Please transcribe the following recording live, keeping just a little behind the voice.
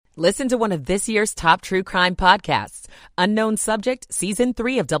Listen to one of this year's top true crime podcasts. Unknown Subject, Season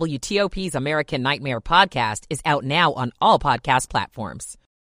 3 of WTOP's American Nightmare podcast is out now on all podcast platforms.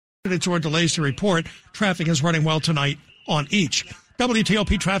 Or delays to report. Traffic is running well tonight on each.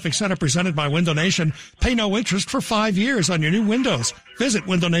 WTOP Traffic Center presented by Window Nation. Pay no interest for 5 years on your new windows. Visit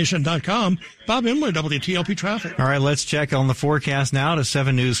windownation.com. Bob Imler, WTOP Traffic. All right, let's check on the forecast now to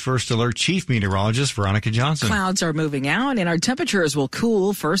 7 News First Alert Chief Meteorologist Veronica Johnson. Clouds are moving out and our temperatures will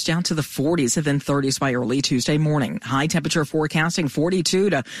cool first down to the 40s and then 30s by early Tuesday morning. High temperature forecasting 42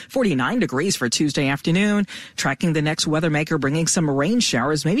 to 49 degrees for Tuesday afternoon. Tracking the next weather maker, bringing some rain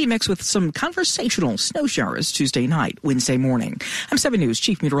showers, maybe mixed with some conversational snow showers Tuesday night, Wednesday morning. I'm 7 News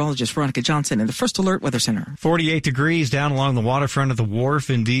Chief Meteorologist Veronica Johnson in the First Alert Weather Center. 48 degrees down along the waterfront of the Wharf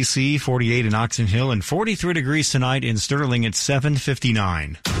in D.C., 48 in Oxon Hill, and 43 degrees tonight in Sterling at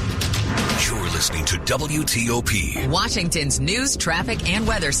 7:59. You're listening to WTOP, Washington's news, traffic, and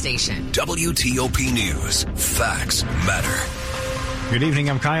weather station. WTOP News. Facts matter. Good evening,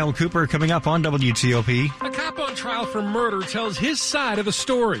 I'm Kyle Cooper. Coming up on WTOP. A cop on trial for murder tells his side of the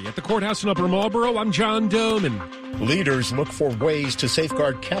story. At the courthouse in Upper Marlboro, I'm John Doman. Leaders look for ways to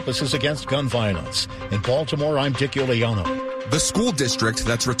safeguard campuses against gun violence. In Baltimore, I'm Dick Iuliano. The school district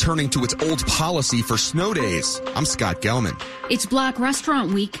that's returning to its old policy for snow days. I'm Scott Gelman. It's Black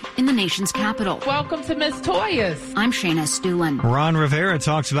Restaurant Week in the nation's capital. Welcome to Miss Toya's. I'm Shayna Stulin. Ron Rivera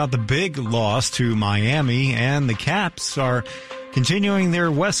talks about the big loss to Miami, and the Caps are continuing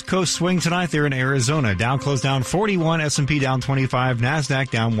their West Coast swing tonight. They're in Arizona. Dow closed down 41, S&P down 25, NASDAQ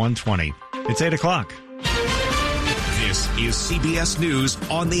down 120. It's 8 o'clock. This is CBS News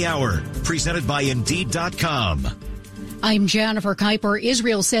on the Hour, presented by Indeed.com. I'm Jennifer Kuiper.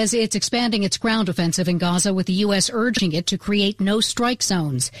 Israel says it's expanding its ground offensive in Gaza, with the U.S. urging it to create no strike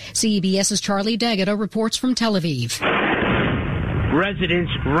zones. CBS's Charlie D'Agata reports from Tel Aviv.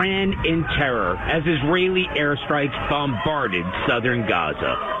 Residents ran in terror as Israeli airstrikes bombarded southern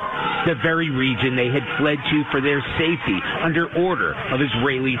Gaza, the very region they had fled to for their safety under order of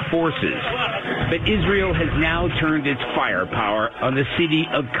Israeli forces. But Israel has now turned its firepower on the city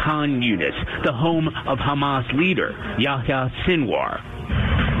of Khan Yunis, the home of Hamas leader Yahya Sinwar,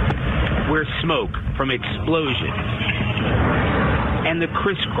 where smoke from explosions and the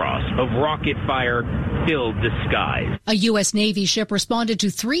crisscross of rocket fire filled the skies. A U.S. Navy ship responded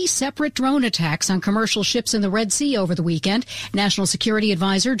to 3 separate drone attacks on commercial ships in the Red Sea over the weekend. National Security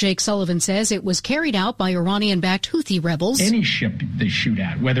Advisor Jake Sullivan says it was carried out by Iranian-backed Houthi rebels. Any ship they shoot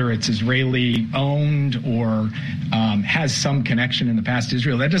at, whether it's Israeli-owned or has some connection in the past to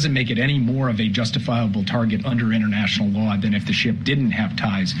Israel, that doesn't make it any more of a justifiable target under international law than if the ship didn't have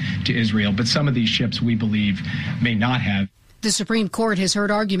ties to Israel. But some of these ships, we believe, may not have. The Supreme Court has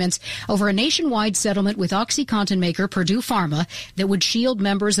heard arguments over a nationwide settlement with OxyContin maker Purdue Pharma that would shield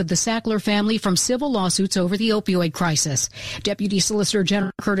members of the Sackler family from civil lawsuits over the opioid crisis. Deputy Solicitor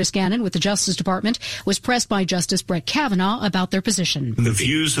General Curtis Gannon with the Justice Department was pressed by Justice Brett Kavanaugh about their position. The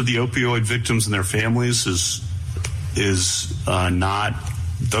views of the opioid victims and their families doesn't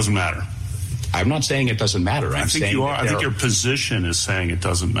matter. I'm not saying it doesn't matter. I think your position is saying it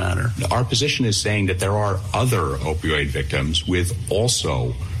doesn't matter. Our position is saying that there are other opioid victims with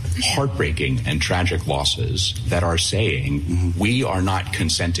also heartbreaking and tragic losses that are saying we are not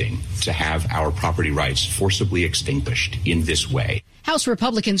consenting to have our property rights forcibly extinguished in this way. House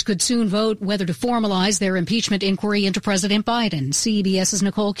Republicans could soon vote whether to formalize their impeachment inquiry into President Biden. CBS's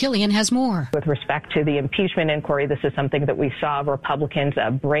Nicole Killian has more. With respect to the impeachment inquiry, this is something that we saw Republicans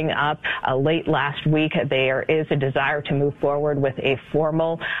bring up late last week. There is a desire to move forward with a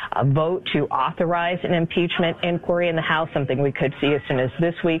formal vote to authorize an impeachment inquiry in the House, something we could see as soon as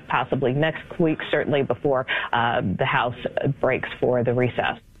this week, possibly next week, certainly before the House breaks for the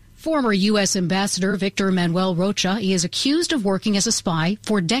recess. Former U.S. Ambassador Victor Manuel Rocha is accused of working as a spy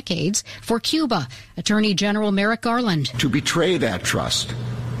for decades for Cuba. Attorney General Merrick Garland. To betray that trust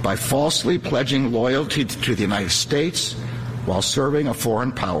by falsely pledging loyalty to the United States while serving a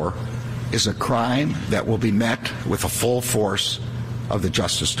foreign power is a crime that will be met with the full force of the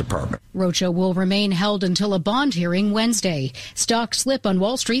Justice Department. Rocha will remain held until a bond hearing Wednesday. Stocks slip on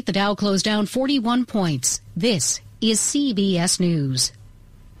Wall Street. The Dow closed down 41 points. This is CBS News.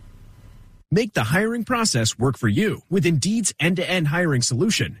 Make the hiring process work for you. With Indeed's end-to-end hiring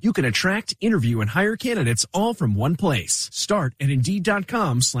solution, you can attract, interview, and hire candidates all from one place. Start at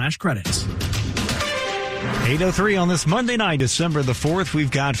Indeed.com/credits. 8:03 on this Monday night, December the 4th. We've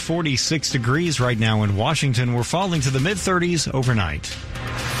got 46 degrees right now in Washington. We're falling to the mid-30s overnight.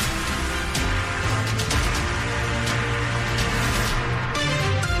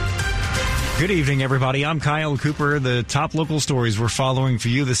 Good evening, everybody. I'm Kyle Cooper. The top local stories we're following for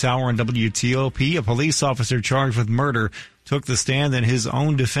you this hour on WTOP. A police officer charged with murder took the stand in his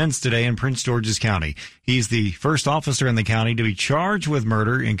own defense today in Prince George's County. He's the first officer in the county to be charged with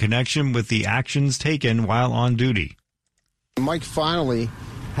murder in connection with the actions taken while on duty. Mike finally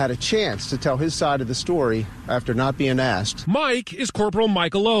had a chance to tell his side of the story after not being asked. Mike is Corporal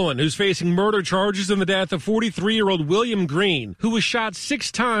Michael Owen, who's facing murder charges in the death of 43-year-old William Green, who was shot 6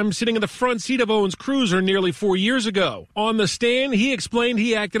 times sitting in the front seat of Owen's cruiser nearly 4 years ago. On the stand, he explained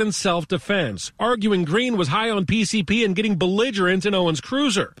he acted in self-defense, arguing Green was high on PCP and getting belligerent in Owen's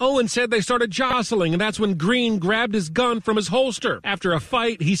cruiser. Owen said they started jostling, and that's when Green grabbed his gun from his holster. After a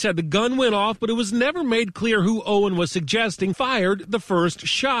fight, he said the gun went off, but it was never made clear who Owen was suggesting fired the first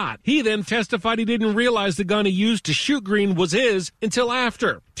shot. He then testified he didn't realize the gun he used to shoot Green was his until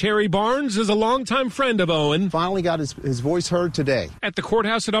after. Terry Barnes is a longtime friend of Owen. Finally got his voice heard today. At the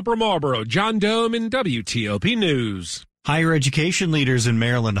courthouse at Upper Marlboro, John Dome in WTOP News. Higher education leaders in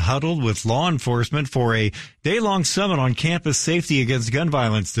Maryland huddled with law enforcement for a day-long summit on campus safety against gun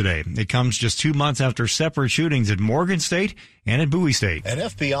violence today. It comes just 2 months after separate shootings at Morgan State and at Bowie State. An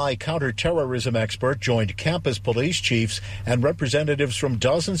FBI counterterrorism expert joined campus police chiefs and representatives from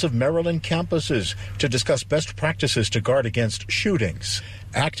dozens of Maryland campuses to discuss best practices to guard against shootings.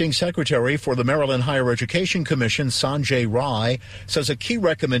 Acting Secretary for the Maryland Higher Education Commission, Sanjay Rai, says a key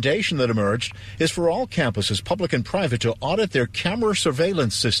recommendation that emerged is for all campuses, public and private, to audit their camera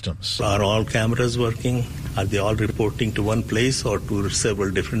surveillance systems. Are all cameras working? Are they all reporting to one place or to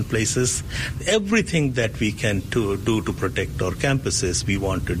several different places? Everything that we can do to protect our campuses, we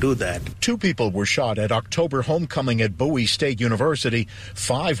want to do that. 2 people were shot at October homecoming at Bowie State University.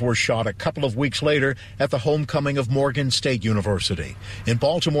 5 were shot a couple of weeks later at the homecoming of Morgan State University. In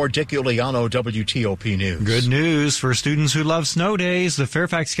Baltimore, Dick Iuliano, WTOP News. Good news for students who love snow days. The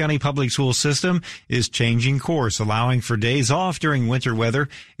Fairfax County Public School System is changing course, allowing for days off during winter weather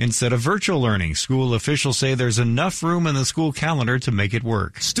instead of virtual learning. School officials say there's enough room in the school calendar to make it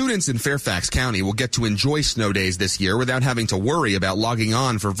work. Students in Fairfax County will get to enjoy snow days this year without having to worry about logging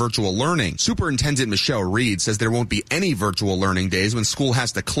on for virtual learning. Superintendent Michelle Reed says there won't be any virtual learning days when school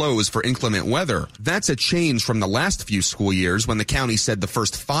has to close for inclement weather. That's a change from the last few school years when the county said the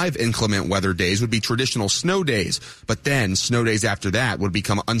first 5 inclement weather days would be traditional snow days, but then snow days after that would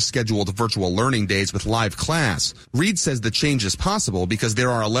become unscheduled virtual learning days with live class. Reed says the change is possible because there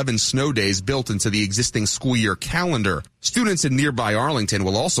are 11 snow days built into the existing school year calendar. Students in nearby Arlington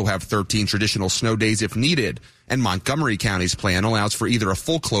will also have 13 traditional snow days if needed. And Montgomery County's plan allows for either a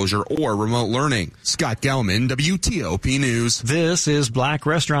full closure or remote learning. Scott Gelman, WTOP News. This is Black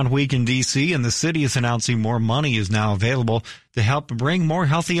Restaurant Week in D.C., and the city is announcing more money is now available to help bring more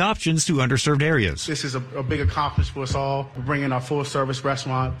healthy options to underserved areas. This is a big accomplishment for us all. We're bringing our full-service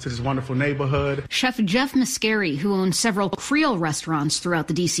restaurant to this wonderful neighborhood. Chef Jeff Mascari, who owns several Creole restaurants throughout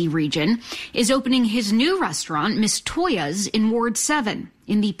the D.C. region, is opening his new restaurant, Miss Toya's, in Ward 7.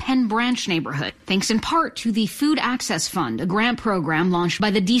 In the Penn Branch neighborhood, thanks in part to the Food Access Fund, a grant program launched by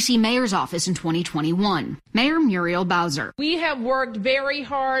the D.C. Mayor's Office in 2021. Mayor Muriel Bowser. We have worked very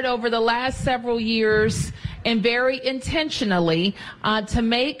hard over the last several years and very intentionally to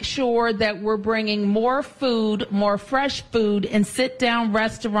make sure that we're bringing more food, more fresh food, and sit-down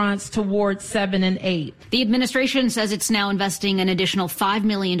restaurants towards 7 and 8. The administration says it's now investing an additional $5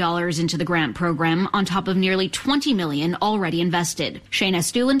 million into the grant program on top of nearly $20 million already invested. Shayna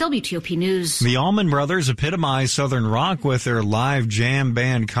Stuhlin, WTOP News. The Allman Brothers epitomize Southern rock with their live jam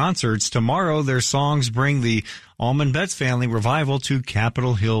band concerts. Tomorrow, their songs bring the Allman Betts Family revival to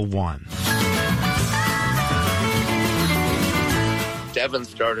Capitol Hill 1. Devin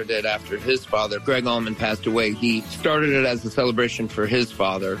started it after his father, Greg Allman, passed away. He started it as a celebration for his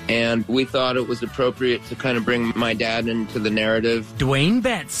father, and we thought it was appropriate to kind of bring my dad into the narrative. Dwayne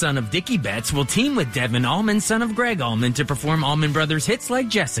Betts, son of Dickie Betts, will team with Devin Allman, son of Greg Allman, to perform Allman Brothers hits like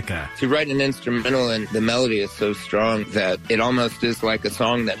Jessica. To write an instrumental, and the melody is so strong that it almost is like a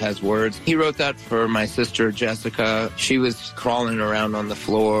song that has words. He wrote that for my sister, Jessica. She was crawling around on the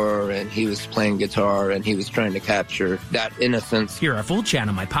floor, and he was playing guitar, and he was trying to capture that innocence. Hear a full chat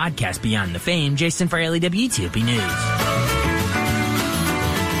on my podcast, Beyond the Fame. Jason Fraley, WTOP News.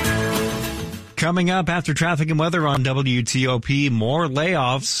 Coming up after traffic and weather on WTOP, more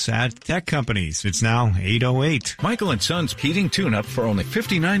layoffs at tech companies. It's now 8:08. Michael & Son's heating tune-up for only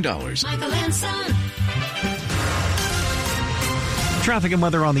 $59. Michael & Son. Traffic and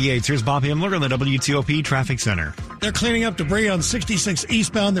weather on the 8s. Here's Bob Himmler on the WTOP Traffic Center. They're cleaning up debris on 66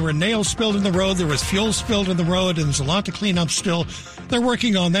 eastbound. There were nails spilled in the road. There was fuel spilled in the road, and there's a lot to clean up still. They're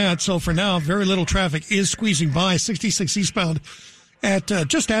working on that. So for now, very little traffic is squeezing by 66 eastbound at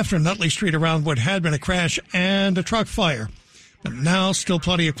just after Nutley Street around what had been a crash and a truck fire. But now still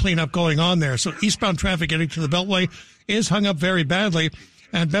plenty of cleanup going on there. So eastbound traffic getting to the Beltway is hung up very badly,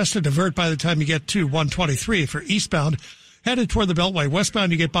 and best to divert by the time you get to 123 for eastbound. Headed toward the Beltway.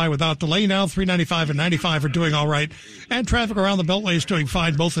 Westbound, you get by without delay now. 395 and 95 are doing all right. And traffic around the Beltway is doing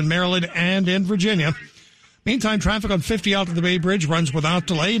fine, both in Maryland and in Virginia. Meantime, traffic on 50 out to the Bay Bridge runs without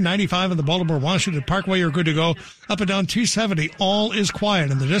delay. 95 on the Baltimore-Washington Parkway are good to go. Up and down 270, all is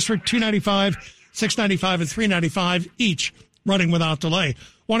quiet in the district. 295, 695, and 395 each running without delay.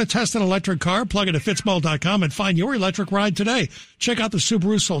 Want to test an electric car? Plug it at Fitzmall.com and find your electric ride today. Check out the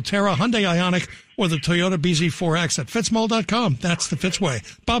Subaru Solterra, Hyundai Ioniq, or the Toyota BZ4X at Fitzmall.com. That's the Fitz way.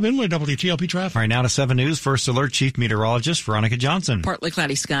 Bob Inwood, WTOP Traffic. All right, now to 7 News. First Alert Chief Meteorologist Veronica Johnson. Partly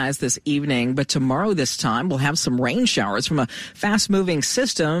cloudy skies this evening, but tomorrow this time we'll have some rain showers from a fast-moving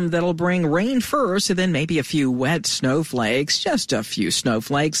system that'll bring rain first and then maybe a few wet snowflakes, just a few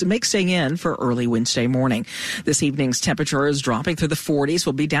snowflakes mixing in for early Wednesday morning. This evening's temperature is dropping through the 40s.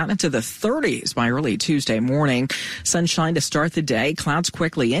 We'll be down into the 30s by early Tuesday morning. Sunshine to start the day. Clouds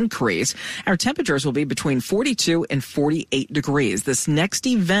quickly increase. Our temperatures will be between 42 and 48 degrees. This next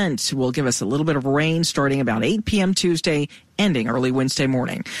event will give us a little bit of rain starting about 8 p.m. Tuesday, ending early Wednesday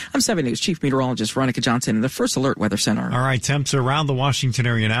morning. I'm 7 News Chief Meteorologist Veronica Johnson in the First Alert Weather Center. All right, temps around the Washington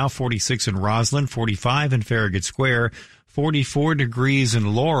area now. 46 in Roslyn, 45 in Farragut Square, 44 degrees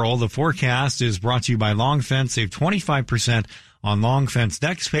in Laurel. The forecast is brought to you by Long Fence. Save 25% on Long Fence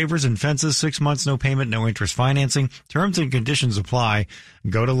decks, pavers, and fences. 6 months, no payment, no interest financing. Terms and conditions apply.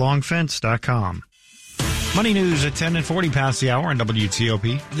 Go to longfence.com. Money news at 10 and 40 past the hour on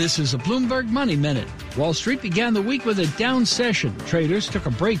WTOP. This is a Bloomberg Money Minute. Wall Street began the week with a down session. Traders took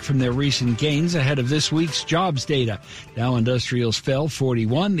a break from their recent gains ahead of this week's jobs data. Dow Industrials fell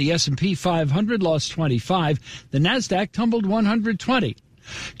 41. The S&P 500 lost 25. The Nasdaq tumbled 120.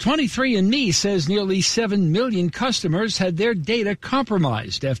 23andMe says nearly 7 million customers had their data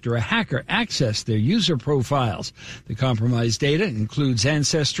compromised after a hacker accessed their user profiles. The compromised data includes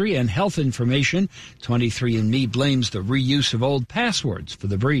ancestry and health information. 23andMe blames the reuse of old passwords for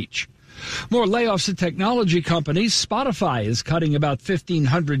the breach. More layoffs at technology companies. Spotify is cutting about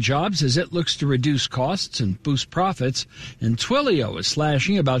 1,500 jobs as it looks to reduce costs and boost profits. And Twilio is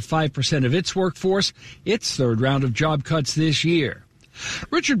slashing about 5% of its workforce, its third round of job cuts this year.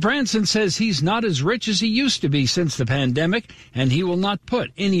 Richard Branson says he's not as rich as he used to be since the pandemic, and he will not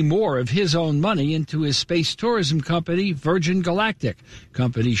put any more of his own money into his space tourism company, Virgin Galactic.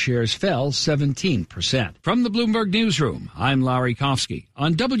 Company shares fell 17%. From the Bloomberg Newsroom, I'm Larry Kofsky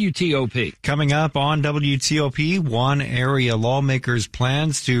on WTOP. Coming up on WTOP, one area lawmakers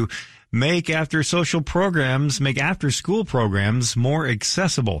plans to make after-school programs more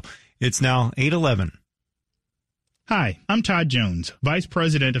accessible. It's now 8:11. Hi, I'm Todd Jones, Vice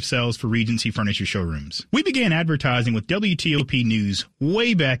President of Sales for Regency Furniture Showrooms. We began advertising with WTOP News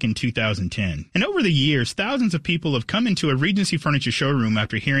way back in 2010. And over the years, thousands of people have come into a Regency Furniture showroom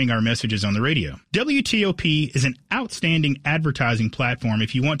after hearing our messages on the radio. WTOP is an outstanding advertising platform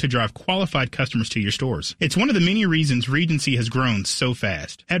if you want to drive qualified customers to your stores. It's one of the many reasons Regency has grown so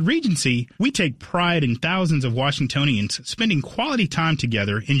fast. At Regency, we take pride in thousands of Washingtonians spending quality time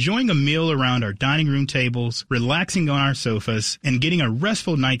together, enjoying a meal around our dining room tables, relaxing on our sofas, and getting a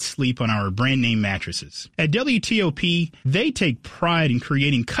restful night's sleep on our brand name mattresses. At WTOP, they take pride in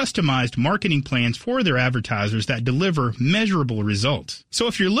creating customized marketing plans for their advertisers that deliver measurable results. So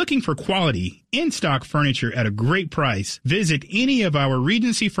if you're looking for quality, in-stock furniture at a great price, visit any of our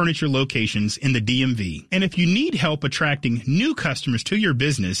Regency Furniture locations in the DMV. And if you need help attracting new customers to your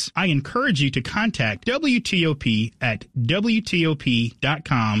business, I encourage you to contact WTOP at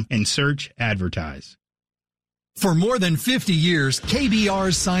WTOP.com and search advertise. For more than 50 years,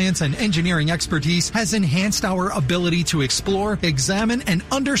 KBR's science and engineering expertise has enhanced our ability to explore, examine, and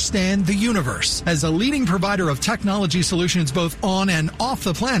understand the universe. As a leading provider of technology solutions both on and off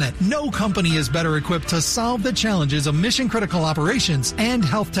the planet, no company is better equipped to solve the challenges of mission-critical operations and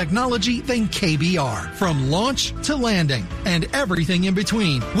health technology than KBR. From launch to landing and everything in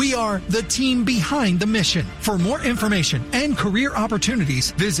between, we are the team behind the mission. For more information and career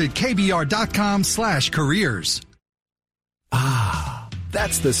opportunities, visit kbr.com/careers. Ah,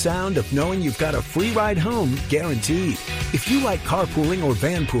 that's the sound of knowing you've got a free ride home guaranteed. If you like carpooling or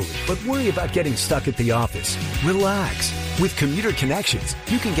vanpooling, but worry about getting stuck at the office, relax. With Commuter Connections,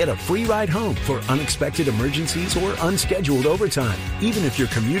 you can get a free ride home for unexpected emergencies or unscheduled overtime, even if you're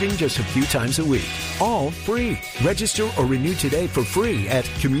commuting just a few times a week. All free. Register or renew today for free at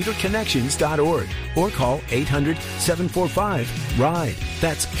commuterconnections.org or call 800-745-RIDE.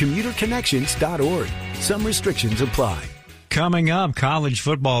 That's commuterconnections.org. Some restrictions apply. Coming up, college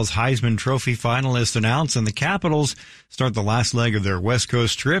football's Heisman Trophy finalists announced, and the Capitals start the last leg of their West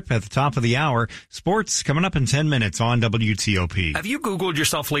Coast trip at the top of the hour. Sports coming up in 10 minutes on WTOP. Have you Googled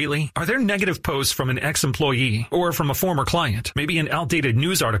yourself lately? Are there negative posts from an ex-employee or from a former client? Maybe an outdated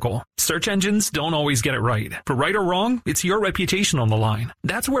news article? Search engines don't always get it right. For right or wrong, it's your reputation on the line.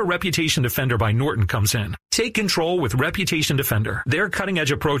 That's where Reputation Defender by Norton comes in. Take control with Reputation Defender. Their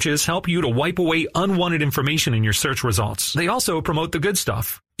cutting-edge approaches help you to wipe away unwanted information in your search results. They also promote the good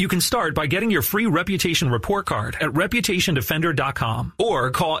stuff. You can start by getting your free Reputation report card at reputationdefender.com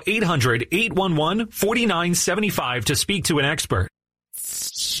or call 800-811-4975 to speak to an expert.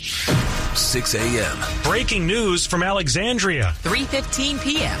 6 a.m. Breaking news from Alexandria. 3:15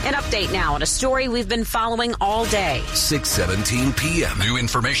 p.m. An update now on a story we've been following all day. 6:17 p.m. New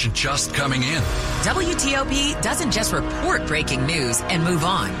information just coming in. WTOP doesn't just report breaking news and move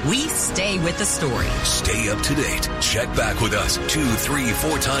on. We stay with the story. Stay up to date. Check back with us 2, 3,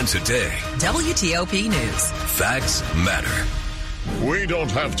 4 times a day. WTOP News. Facts matter. We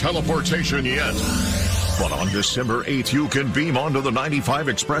don't have teleportation yet. But on December 8th, you can beam onto the 95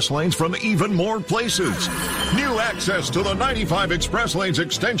 Express Lanes from even more places. New access to the 95 Express Lanes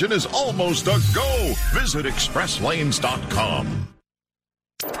extension is almost a go. Visit expresslanes.com.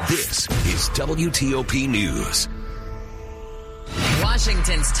 This is WTOP News.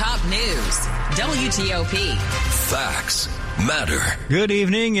 Washington's top news. WTOP. Facts matter. Good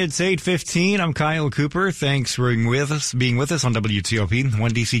evening. It's 8:15. I'm Kyle Cooper. Thanks for being with us on WTOP.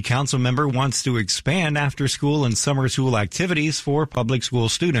 One D.C. council member wants to expand after-school and summer school activities for public school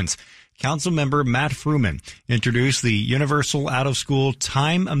students. Councilmember Matt Fruman introduced the Universal Out-of-School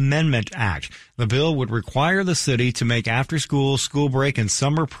Time Amendment Act. The bill would require the city to make after-school, school break, and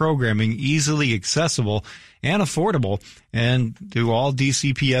summer programming easily accessible and affordable and to all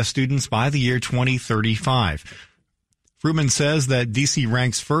DCPS students by the year 2035. Fruman says that D.C.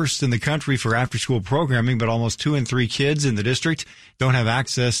 ranks first in the country for after-school programming, but almost 2 in 3 kids in the district don't have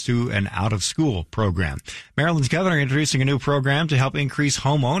access to an out-of-school program. Maryland's governor introducing a new program to help increase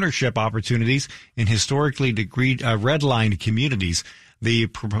home ownership opportunities in historically redlined communities. The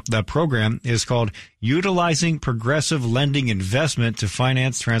program is called Utilizing Progressive Lending Investment to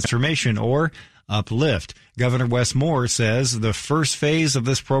Finance Transformation, or Uplift. Governor Wes Moore says the first phase of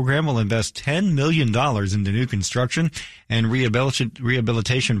this program will invest $10 million into new construction and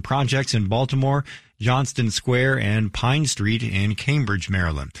rehabilitation projects in Baltimore, Johnston Square, and Pine Street in Cambridge,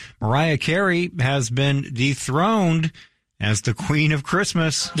 Maryland. Mariah Carey has been dethroned as the Queen of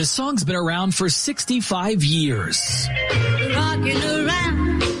Christmas. The song's been around for 65 years. Rockin'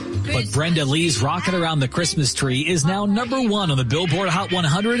 around. But Brenda Lee's Rockin' Around the Christmas Tree is now #1 on the Billboard Hot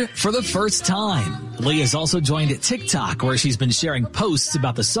 100 for the first time. Lee has also joined TikTok, where she's been sharing posts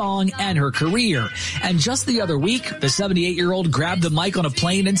about the song and her career. And just the other week, the 78-year-old grabbed the mic on a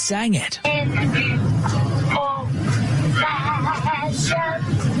plane and sang it.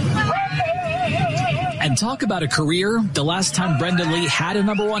 And talk about a career, the last time Brenda Lee had a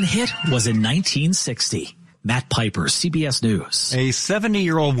 #1 hit was in 1960. Matt Piper, CBS News. A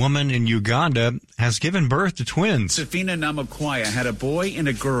 70-year-old woman in Uganda has given birth to twins. Safina Namakwaya had a boy and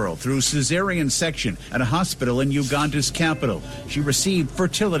a girl through cesarean section at a hospital in Uganda's capital. She received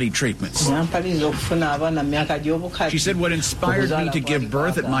fertility treatments. She said, what inspired me to give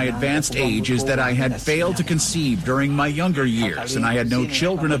birth at my advanced age is that I had failed to conceive during my younger years, and I had no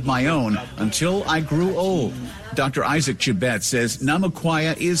children of my own until I grew old. Dr. Isaac Chibet says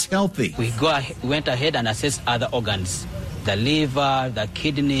Namakwaya is healthy. We went ahead and assessed other organs, the liver, the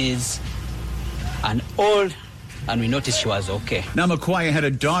kidneys, and all, and we noticed she was okay. Namakwaya had a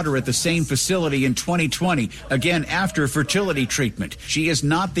daughter at the same facility in 2020, again after fertility treatment. She is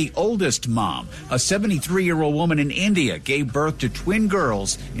not the oldest mom. A 73-year-old woman in India gave birth to twin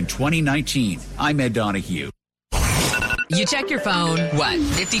girls in 2019. I'm Ed Donahue. You check your phone,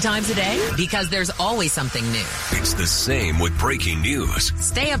 50 times a day? Because there's always something new. It's the same with breaking news.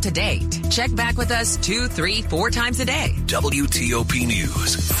 Stay up to date. Check back with us 2, 3, 4 times a day. WTOP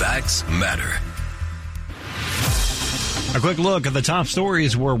News. Facts matter. A quick look at the top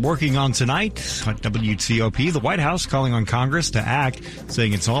stories we're working on tonight at WTOP. The White House calling on Congress to act,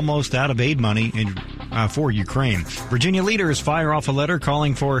 saying it's almost out of aid money for Ukraine. Virginia leaders fire off a letter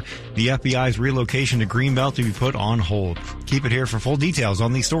calling for the FBI's relocation to Greenbelt to be put on hold. Keep it here for full details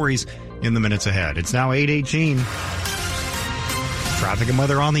on these stories in the minutes ahead. It's now 8:18. Traffic and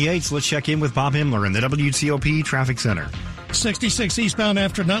weather on the 8s. Let's check in with Bob Himmler in the WTOP Traffic Center. 66 eastbound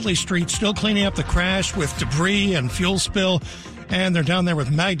after Nutley Street, still cleaning up the crash with debris and fuel spill and they're down there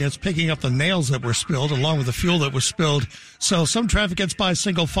with magnets picking up the nails that were spilled along with the fuel that was spilled. So some traffic gets by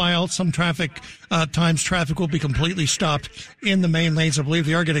single file. Some traffic will be completely stopped in the main lanes. I believe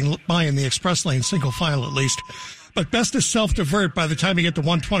they are getting by in the express lane, single file at least. But best to self-divert by the time you get to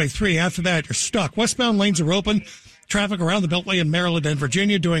 123. After that, you're stuck. Westbound lanes are open. Traffic around the Beltway in Maryland and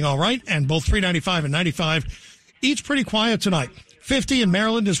Virginia doing all right. And both 395 and 95, each pretty quiet tonight. 50 in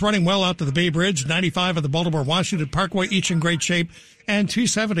Maryland is running well out to the Bay Bridge. 95 at the Baltimore-Washington Parkway, each in great shape. And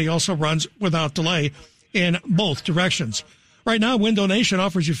 270 also runs without delay in both directions. Right now, Window Nation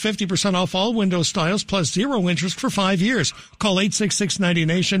offers you 50% off all window styles plus 0 interest for 5 years. Call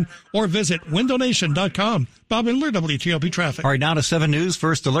 866-90-NATION or visit windownation.com. Bob Inler, WTOP Traffic. All right, now to 7 News.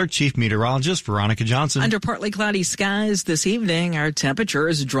 First alert, Chief Meteorologist Veronica Johnson. Under partly cloudy skies this evening, our temperature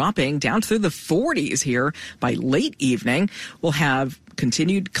is dropping down through the 40s here by late evening. We'll have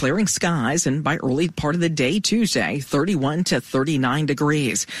continued clearing skies, and by early part of the day Tuesday, 31 to 39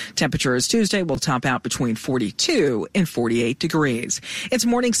 degrees. Temperatures Tuesday will top out between 42 and 48 degrees. It's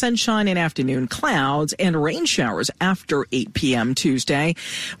morning sunshine and afternoon clouds and rain showers after 8 p.m. Tuesday.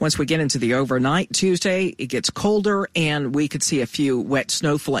 Once we get into the overnight Tuesday, it gets colder and we could see a few wet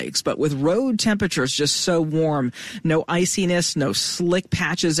snowflakes. But with road temperatures just so warm, no iciness, no slick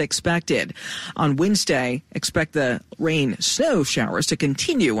patches expected. On Wednesday, expect the rain snow showers to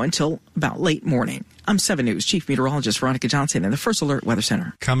continue until about late morning. I'm 7 News Chief Meteorologist Veronica Johnson in the First Alert Weather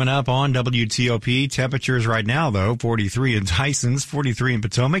Center. Coming up on WTOP, temperatures right now, though, 43 in Tysons, 43 in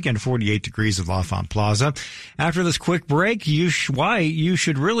Potomac, and 48 degrees at L'Enfant Plaza. After this quick break, you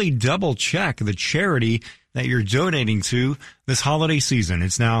should really double-check the charity that you're donating to this holiday season.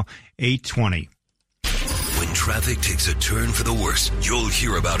 It's now 8:20. When traffic takes a turn for the worse, you'll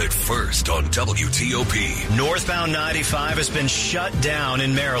hear about it first on WTOP. Northbound 95 has been shut down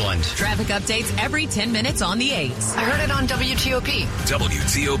in Maryland. Traffic updates every 10 minutes on the 8s. I heard it on WTOP.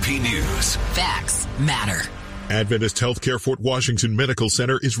 WTOP News. Facts matter. Adventist Healthcare Fort Washington Medical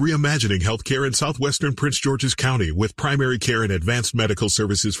Center is reimagining healthcare in southwestern Prince George's County with primary care and advanced medical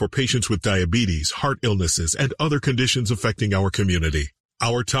services for patients with diabetes, heart illnesses, and other conditions affecting our community.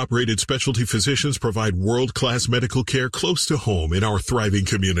 Our top-rated specialty physicians provide world-class medical care close to home in our thriving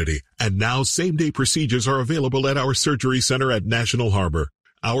community. And now same-day procedures are available at our surgery center at National Harbor.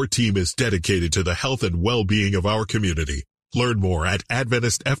 Our team is dedicated to the health and well-being of our community. Learn more at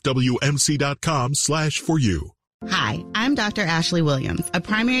AdventistFWMC.com/for-you. Hi, I'm Dr. Ashley Williams, a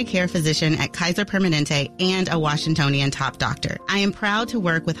primary care physician at Kaiser Permanente and a Washingtonian top doctor. I am proud to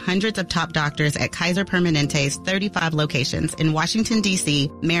work with hundreds of top doctors at Kaiser Permanente's 35 locations in Washington, D.C.,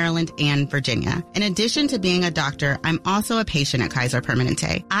 Maryland, and Virginia. In addition to being a doctor, I'm also a patient at Kaiser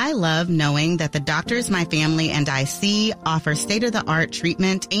Permanente. I love knowing that the doctors my family and I see offer state-of-the-art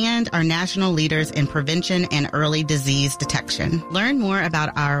treatment and are national leaders in prevention and early disease detection. Learn more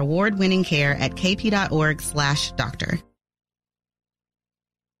about our award-winning care at kp.org/doctor.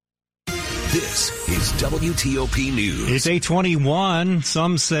 This is WTOP News. It's 8:21.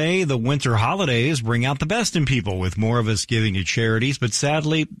 Some say the winter holidays bring out the best in people, with more of us giving to charities, but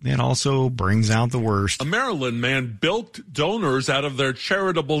sadly, it also brings out the worst. A Maryland man bilked donors out of their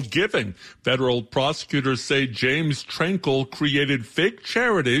charitable giving. Federal prosecutors say James Trenkle created fake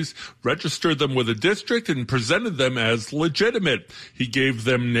charities, registered them with a district, and presented them as legitimate. He gave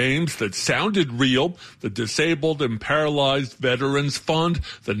them names that sounded real: the Disabled and Paralyzed Veterans Fund,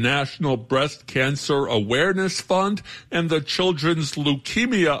 the National Breast Cancer Awareness Fund, and the Children's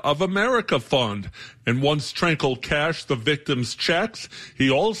Leukemia of America Fund. And once Trenkle cashed the victims' checks,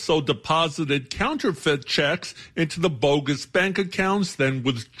 he also deposited counterfeit checks into the bogus bank accounts, then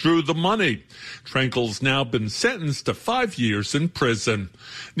withdrew the money. Trenkle's now been sentenced to 5 years in prison.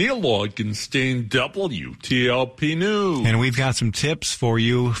 Neil Augenstein, WTOP News. And we've got some tips for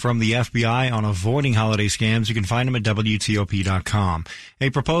you from the FBI on avoiding holiday scams. You can find them at WTOP.com.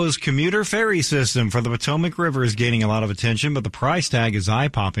 A proposed commuter ferry system for the Potomac River is gaining a lot of attention, but the price tag is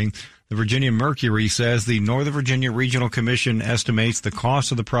eye-popping. The Virginia Mercury says the Northern Virginia Regional Commission estimates the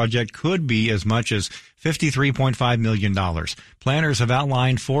cost of the project could be as much as $53.5 million. Planners have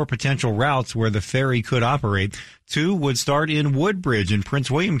outlined 4 potential routes where the ferry could operate. 2 would start in Woodbridge in Prince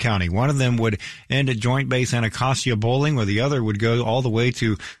William County. One of them would end at Joint Base Anacostia Bowling, where the other would go all the way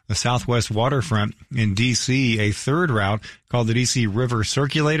to the Southwest Waterfront in D.C. A third route, called the D.C. River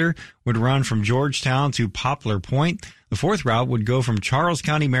Circulator, would run from Georgetown to Poplar Point. The 4th route would go from Charles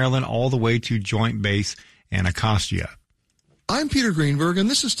County, Maryland, all the way to Joint Base Anacostia. I'm Peter Greenberg, and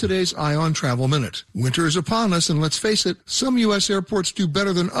this is today's Eye on Travel Minute. Winter is upon us, and let's face it, some U.S. airports do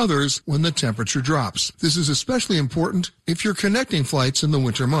better than others when the temperature drops. This is especially important if you're connecting flights in the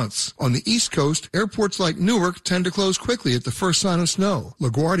winter months. On the East Coast, airports like Newark tend to close quickly at the first sign of snow,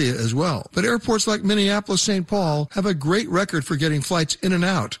 LaGuardia as well. But airports like Minneapolis-St. Paul have a great record for getting flights in and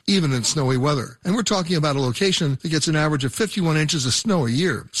out, even in snowy weather. And we're talking about a location that gets an average of 51 inches of snow a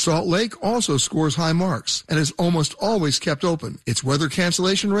year. Salt Lake also scores high marks and is almost always kept open. Its weather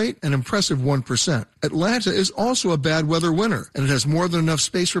cancellation rate, an impressive 1%. Atlanta is also a bad weather winter, and it has more than enough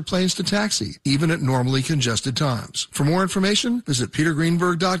space for planes to taxi, even at normally congested times. For more information, visit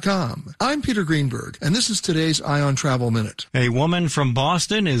petergreenberg.com. I'm Peter Greenberg, and this is today's Eye on Travel Minute. A woman from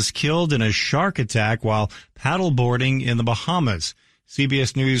Boston is killed in a shark attack while paddleboarding in the Bahamas.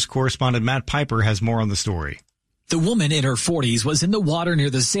 CBS News correspondent Matt Piper has more on the story. The woman in her 40s was in the water near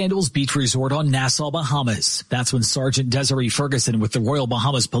the Sandals Beach Resort on Nassau, Bahamas. That's when Sergeant Desiree Ferguson with the Royal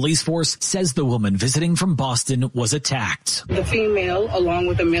Bahamas Police Force says the woman visiting from Boston was attacked. The female, along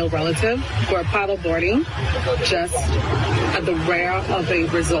with a male relative, were paddleboarding just at the rear of a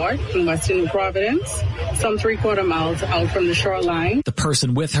resort in Western New Providence, some 3/4 miles out from the shoreline. The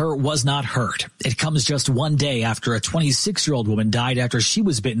person with her was not hurt. It comes just one day after a 26-year-old woman died after she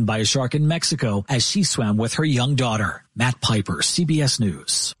was bitten by a shark in Mexico as she swam with her young daughter. Matt Piper, CBS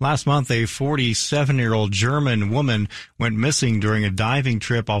News. Last month, a 47-year-old German woman went missing during a diving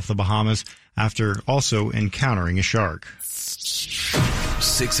trip off the Bahamas after also encountering a shark.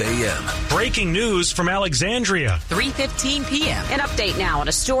 6 a.m. Breaking news from Alexandria. 3:15 p.m. An update now on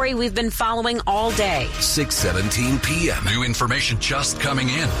a story we've been following all day. 6:17 p.m. New information just coming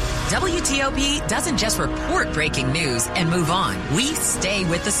in. WTOP doesn't just report breaking news and move on. We stay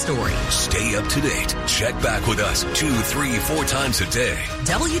with the story. Stay up to date. Check back with us 2, 3, 4 times a day.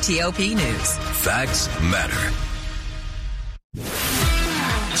 WTOP News. Facts matter.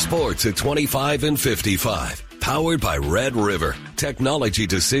 Sports at 25 and 55. Powered by Red River. Technology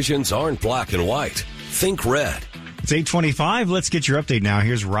decisions aren't black and white. Think red. It's 8:25. Let's get your update now.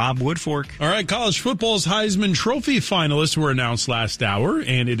 Here's Rob Woodfork. All right, college football's Heisman Trophy finalists were announced last hour,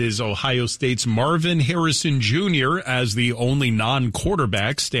 and it is Ohio State's Marvin Harrison Jr. as the only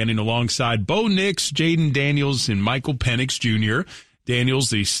non-quarterback, standing alongside Bo Nix, Jaden Daniels, and Michael Penix Jr.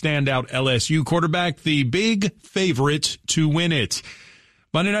 Daniels, the standout LSU quarterback, the big favorite to win it.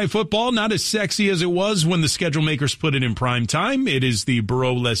 Monday Night Football, not as sexy as it was when the schedule makers put it in prime time. It is the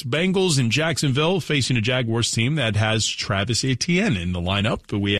Burrow-less Bengals in Jacksonville facing a Jaguars team that has Travis Etienne in the lineup.